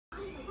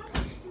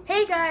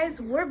Hey guys,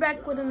 we're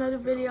back with another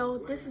video.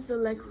 This is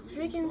Alexis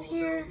Riggins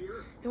here,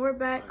 and we're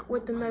back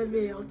with another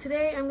video.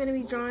 Today I'm going to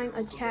be drawing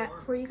a cat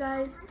for you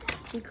guys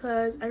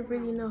because I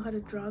really know how to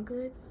draw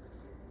good.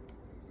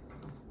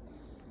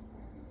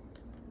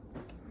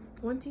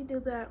 Once you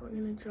do that, we're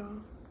going to draw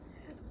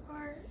head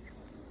part.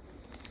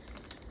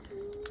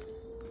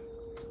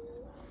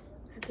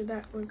 After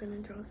that, we're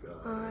going to draw some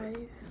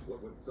eyes.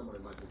 What would someone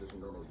in my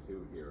position normally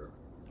do here?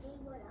 They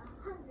would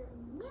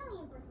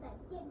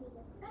 100,000,000% give me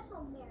the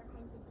special mayor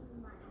pen to do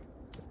my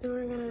homework. And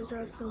we're going to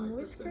draw some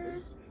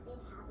whiskers. It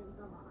happens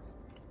a lot.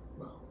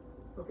 Well,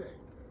 okay.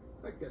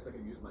 I guess I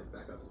can use my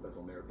backup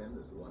special mayor pen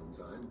this one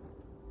time.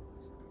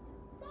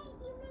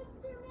 Thank you,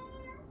 Mr.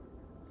 Mayor.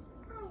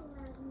 I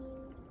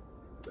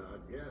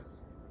love you.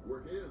 Yes.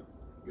 Work is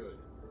good.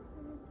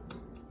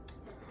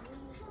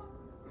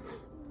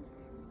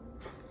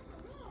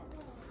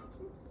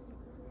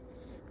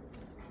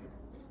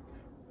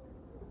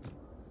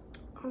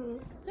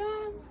 Almost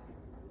done.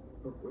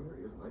 But where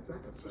is my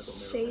backup special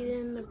mayor pen?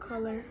 Shading the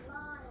color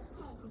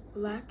of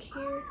black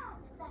here.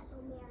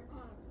 Special mayor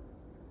pens.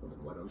 Well,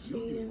 then why don't you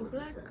Shade use in one of these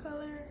black pens?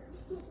 color.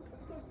 You're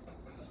silly.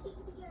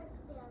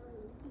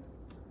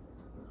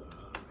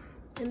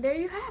 And there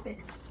you have it.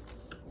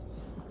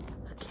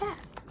 A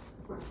cat.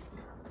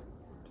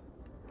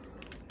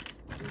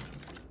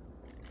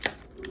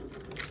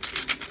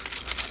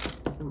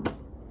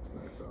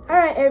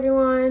 Alright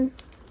everyone.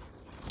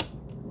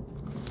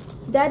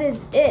 That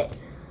is it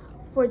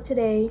for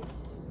today.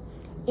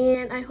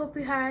 And I hope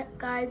you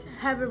guys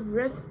have a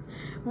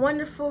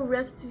wonderful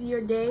rest of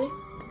your day.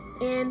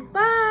 And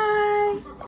bye!